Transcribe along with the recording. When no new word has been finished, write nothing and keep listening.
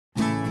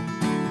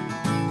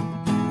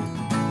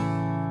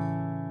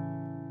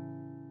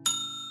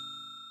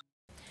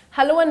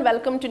Hello and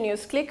welcome to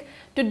NewsClick.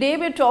 Today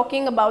we're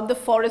talking about the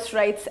Forest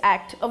Rights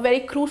Act. A very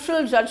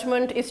crucial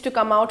judgment is to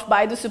come out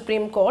by the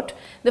Supreme Court.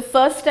 The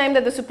first time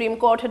that the Supreme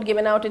Court had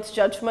given out its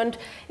judgment,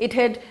 it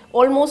had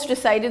almost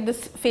decided the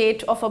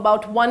fate of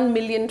about 1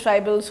 million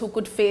tribals who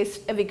could face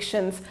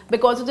evictions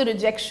because of the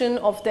rejection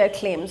of their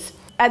claims.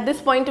 At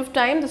this point of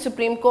time, the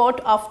Supreme Court,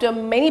 after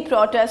many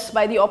protests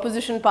by the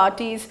opposition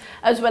parties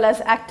as well as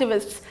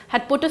activists,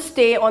 had put a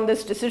stay on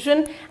this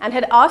decision and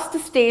had asked the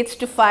states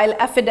to file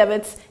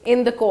affidavits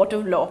in the court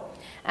of law.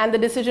 And the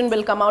decision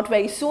will come out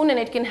very soon and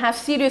it can have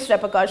serious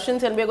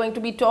repercussions, and we're going to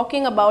be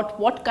talking about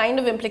what kind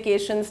of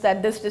implications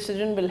that this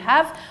decision will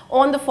have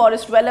on the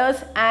forest dwellers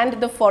and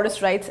the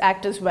Forest Rights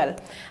Act as well.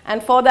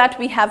 And for that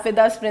we have with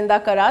us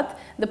Brinda Karat,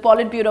 the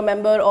Polit Bureau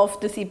member of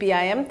the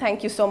CPIM.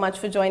 Thank you so much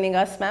for joining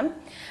us, ma'am.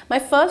 My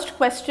first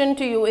question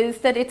to you is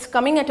that it's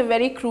coming at a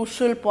very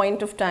crucial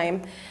point of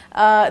time.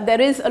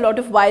 There is a lot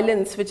of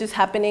violence which is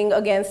happening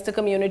against the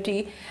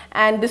community,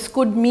 and this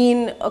could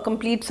mean a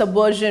complete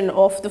subversion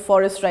of the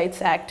Forest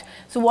Rights Act.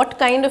 So what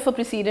kind of a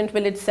precedent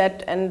will it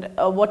set, and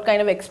what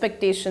kind of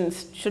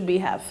expectations should we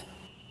have?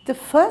 The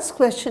first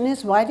question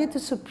is, why did the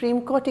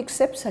Supreme Court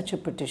accept such a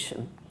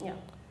petition? Yeah.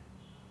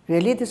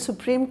 Really, the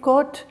Supreme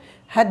Court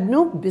had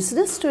no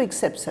business to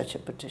accept such a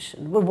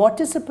petition. Well, what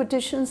does the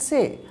petition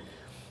say?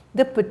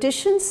 The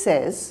petition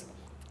says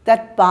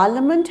that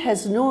Parliament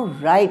has no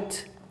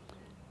right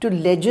to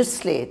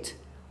legislate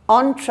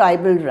on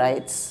tribal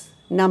rights.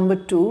 Number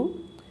 2,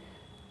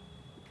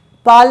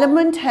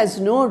 Parliament has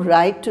no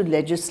right to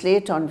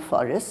legislate on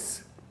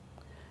forests.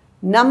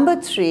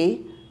 Number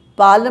 3,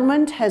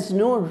 Parliament has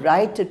no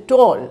right at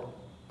all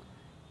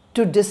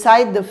to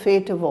decide the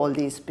fate of all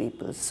these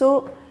people.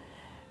 So,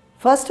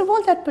 first of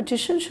all, that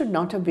petition should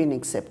not have been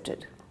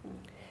accepted.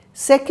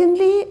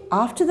 Secondly,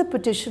 after the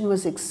petition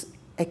was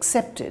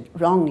accepted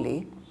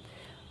wrongly,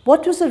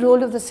 what was the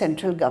role of the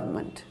central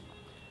government?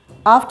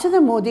 After the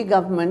Modi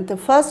government, the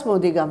first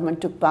Modi government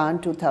took power in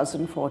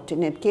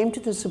 2014, it came to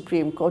the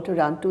Supreme Court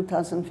around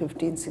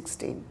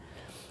 2015-16.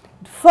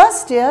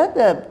 First year,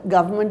 the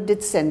government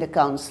did send a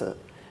counsel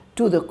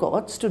to the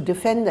courts to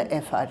defend the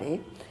FRA.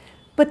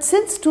 But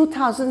since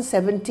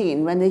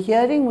 2017, when the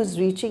hearing was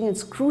reaching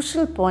its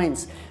crucial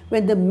points,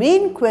 when the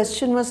main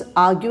question was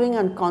arguing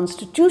on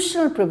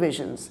constitutional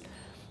provisions,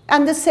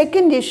 and the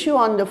second issue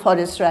on the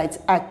Forest Rights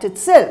Act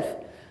itself,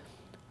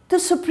 the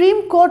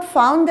Supreme Court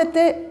found that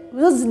there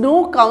was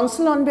no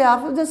counsel on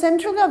behalf of the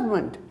central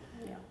government.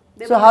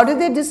 Yeah. So how did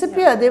they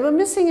disappear? Yeah. They were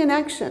missing in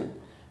action.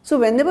 So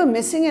when they were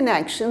missing in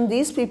action,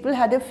 these people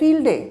had a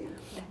field day.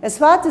 As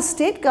far as the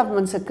state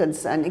governments are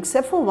concerned,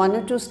 except for 1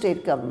 or 2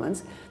 state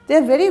governments, they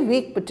are very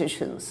weak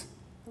petitions.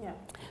 Yeah.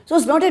 So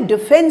it's not a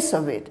defense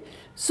of it.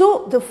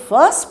 So the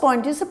first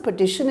point is the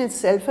petition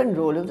itself and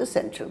role of the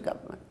central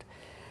government.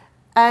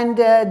 And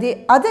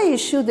the other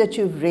issue that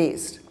you've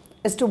raised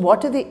as to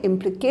what are the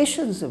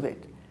implications of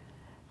it.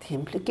 The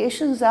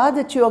implications are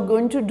that you are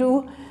going to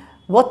do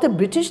what the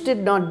British did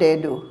not dare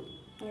do.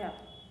 Yeah.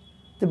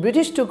 The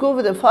British took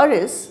over the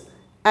forests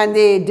and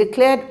they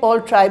declared all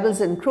tribals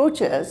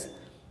encroachers,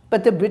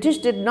 but the British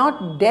did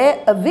not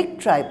dare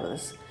evict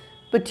tribals.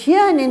 But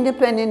here in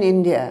independent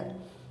India,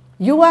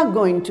 you are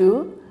going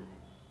to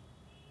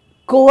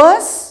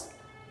coerce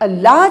a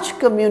large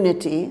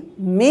community,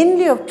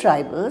 mainly of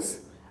tribals,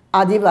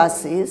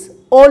 Adivasis,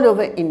 all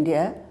over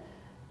India,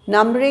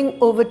 numbering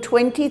over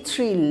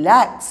 23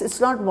 lakhs. It's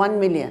not 1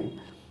 million.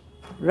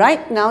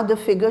 Right now, the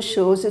figure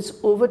shows it's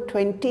over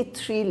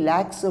 23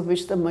 lakhs, of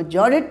which the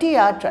majority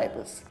are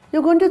tribals.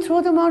 You're going to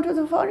throw them out of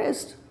the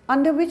forest.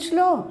 Under which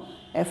law?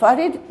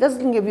 FRA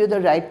doesn't give you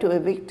the right to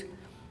evict.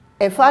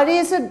 FRA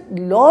is a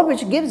law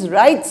which gives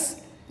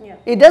rights. Yeah.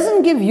 It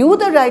doesn't give you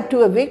the right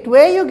to evict.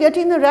 Where are you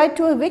getting the right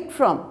to evict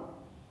from?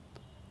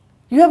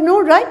 You have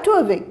no right to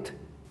evict.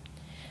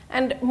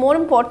 And more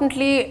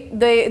importantly,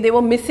 they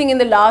were missing in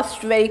the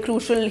last very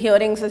crucial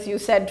hearings, as you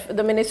said.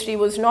 The ministry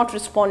was not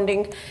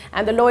responding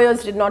and the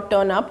lawyers did not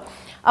turn up.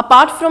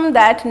 Apart from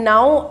that,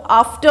 now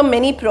after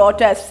many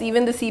protests,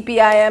 even the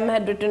CPIM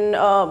had written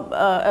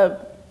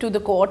to the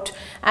court,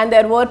 and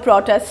there were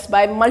protests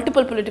by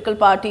multiple political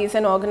parties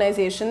and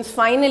organizations.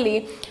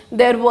 Finally,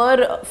 there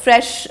were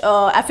fresh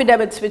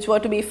affidavits which were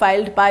to be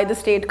filed by the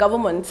state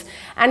governments,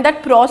 and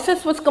that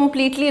process was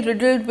completely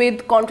riddled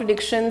with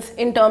contradictions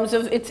in terms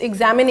of its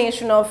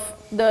examination of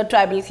the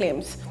tribal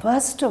claims.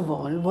 First of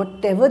all,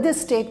 whatever the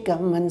state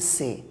governments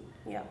say,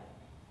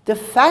 the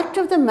fact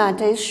of the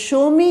matter is,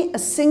 show me a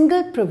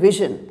single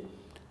provision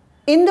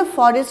in the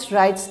Forest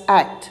Rights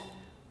Act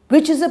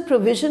which is a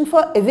provision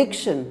for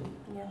eviction.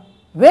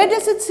 Where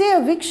does it say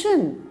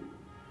eviction?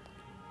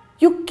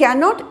 You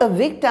cannot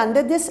evict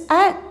under this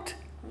act.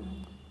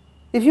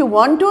 If you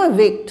want to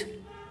evict,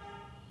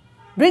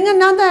 bring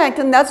another act,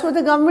 and that's what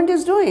the government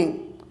is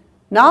doing.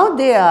 Now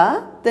they are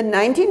the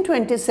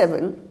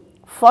 1927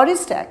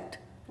 Forest Act,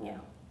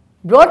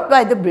 brought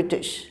by the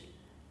British.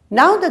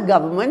 Now the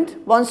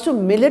government wants to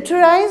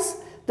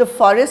militarize the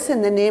forests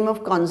in the name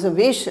of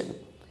conservation.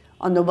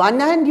 On the one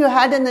hand, you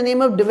had in the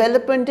name of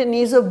development and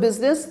ease of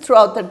business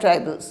throughout the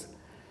tribals.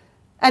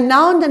 And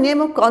now in the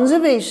name of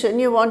conservation,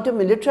 you want to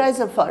militarize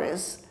a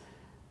forest.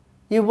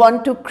 You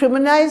want to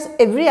criminalize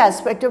every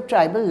aspect of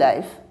tribal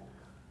life.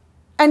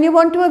 And you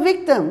want to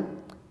evict them.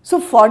 So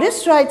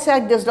Forest Rights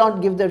Act does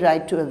not give the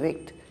right to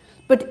evict.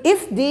 But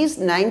if these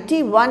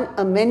 91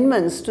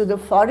 amendments to the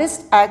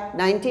Forest Act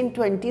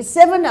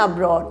 1927 are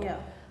brought,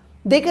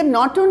 they can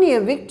not only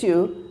evict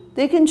you,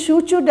 they can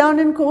shoot you down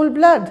in cold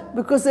blood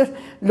because the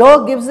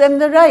law gives them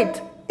the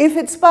right. If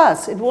it's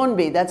passed, it won't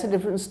be. That's a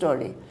different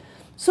story.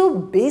 So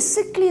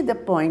basically the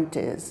point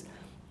is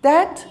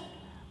that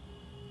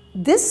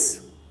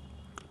this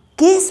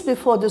case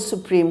before the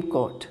Supreme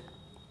Court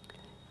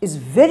is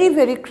very,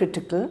 very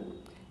critical.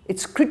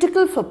 It's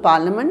critical for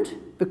Parliament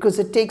because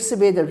it takes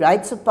away the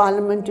rights of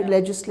Parliament to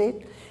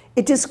legislate.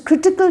 It is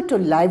critical to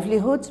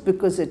livelihoods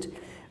because it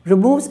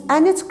removes,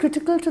 and it's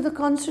critical to the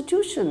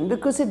Constitution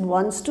because it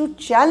wants to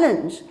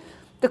challenge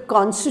the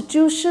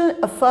constitutional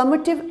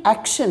affirmative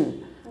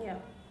action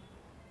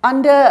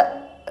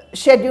under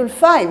Schedule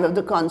 5 of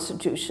the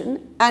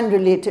Constitution and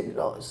related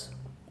laws.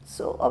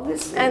 So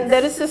obviously, and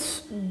there is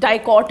this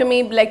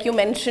dichotomy, like you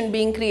mentioned,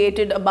 being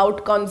created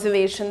about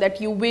conservation,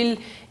 that you will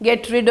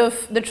get rid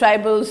of the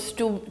tribals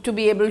to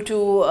be able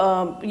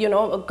to you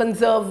know,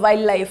 conserve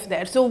wildlife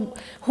there. So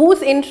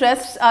whose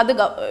interests are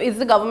is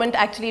the government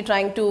actually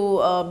trying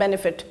to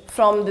benefit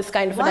from this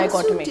kind of a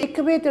dichotomy? Once you take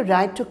away the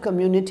right to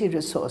community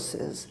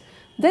resources,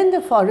 then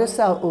the forests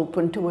are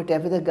open to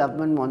whatever the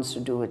government wants to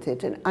do with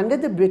it. And under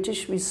the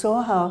British, we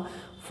saw how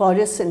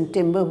forests and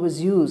timber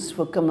was used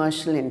for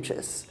commercial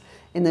interests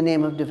in the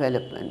name of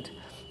development.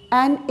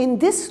 And in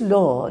this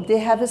law, they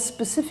have a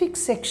specific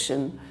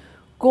section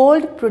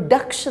called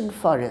production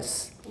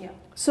forests.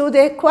 So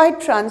they're quite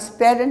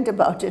transparent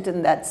about it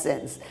in that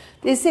sense.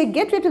 They say,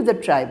 get rid of the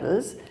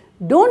tribals,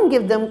 don't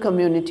give them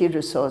community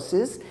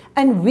resources,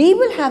 and we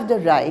will have the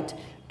right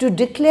to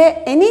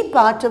declare any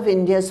part of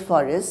India's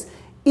forests,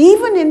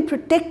 even in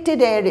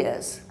protected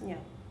areas,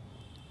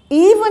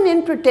 even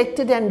in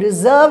protected and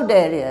reserved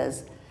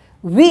areas.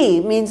 We,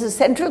 means the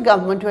central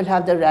government, will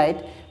have the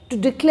right to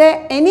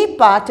declare any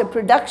part a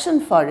production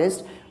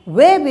forest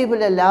where we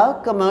will allow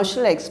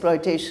commercial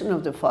exploitation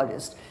of the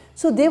forest.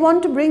 So they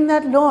want to bring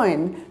that law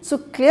in. So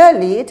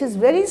clearly it is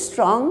very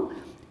strong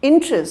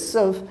interests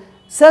of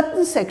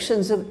certain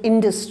sections of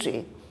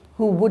industry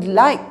who would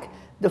like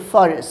the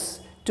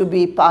forests to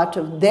be part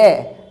of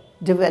their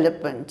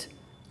development,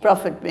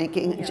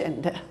 profit-making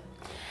agenda.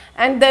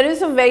 And there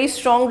is a very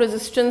strong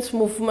resistance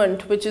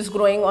movement which is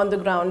growing on the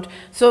ground.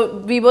 So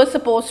we were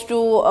supposed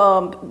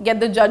to get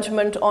the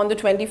judgment on the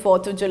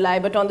 24th of July,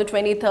 but on the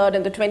 23rd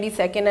and the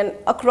 22nd, and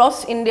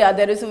across India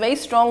there is a very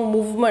strong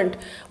movement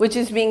which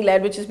is being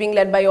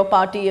led by your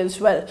party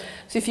as well.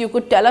 So if you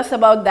could tell us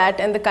about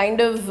that and the kind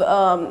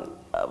of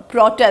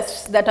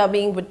protests that are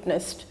being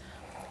witnessed.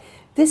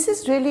 This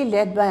is really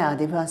led by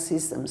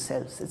Adivasis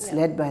themselves. It's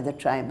led by the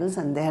tribals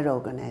and their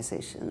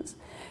organizations.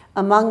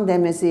 Among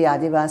them is the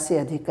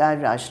Adivasi Adhikar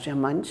Rashtriya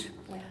Manch.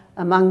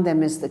 Among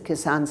them is the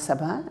Kisan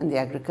Sabha and the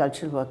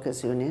Agricultural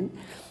Workers Union.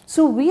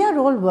 So we are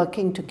all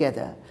working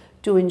together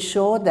to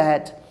ensure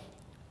that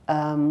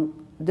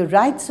the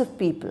rights of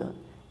people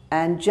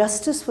and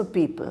justice for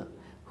people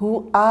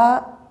who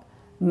are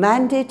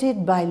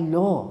mandated by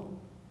law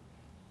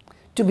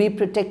to be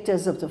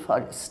protectors of the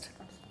forest,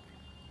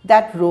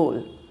 that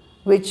role,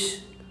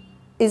 which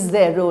is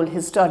their role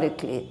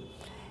historically,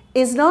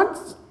 is not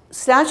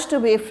snatched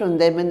away from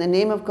them in the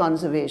name of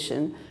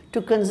conservation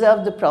to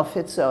conserve the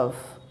profits of,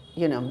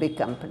 you know, big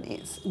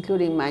companies,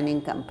 including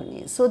mining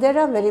companies. So there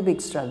are very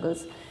big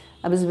struggles.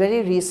 I was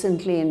very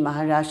recently in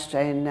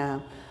Maharashtra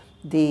in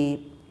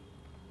the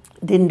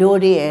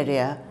Dindori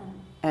area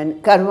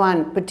and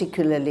Karwan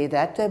particularly,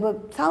 that there were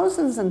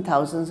thousands and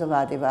thousands of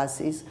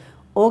Adivasis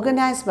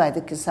organized by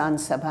the Kisan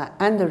Sabha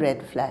and the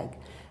Red Flag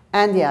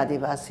and the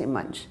Adivasi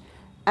Manch.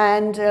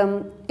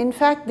 And in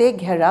fact, they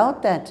gheraoed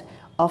out that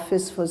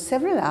office for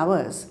several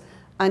hours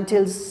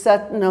until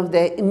certain of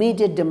their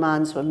immediate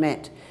demands were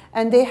met.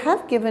 And they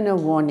have given a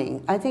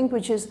warning, I think,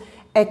 which is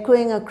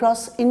echoing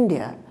across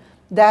India,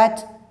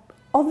 that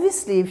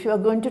obviously if you are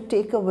going to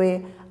take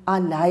away our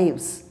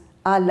lives,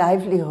 our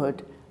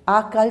livelihood,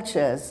 our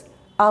cultures,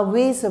 our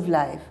ways of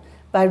life,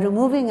 by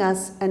removing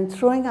us and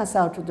throwing us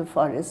out of the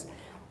forest,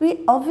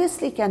 we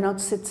obviously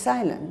cannot sit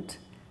silent,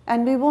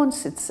 and we won't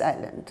sit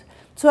silent.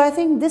 So I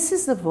think this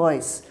is the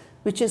voice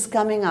which is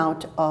coming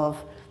out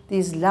of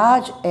these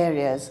large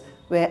areas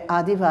where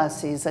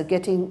Adivasis are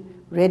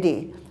getting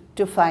ready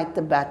to fight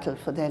the battle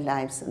for their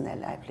lives and their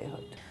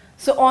livelihood.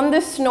 So on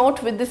this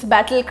note, with this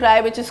battle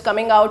cry which is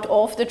coming out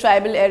of the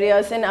tribal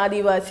areas and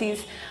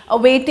Adivasis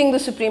awaiting the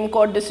Supreme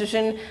Court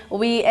decision,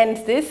 we end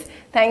this.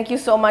 Thank you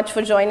so much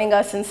for joining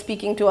us and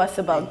speaking to us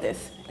about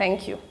this.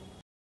 Thank you.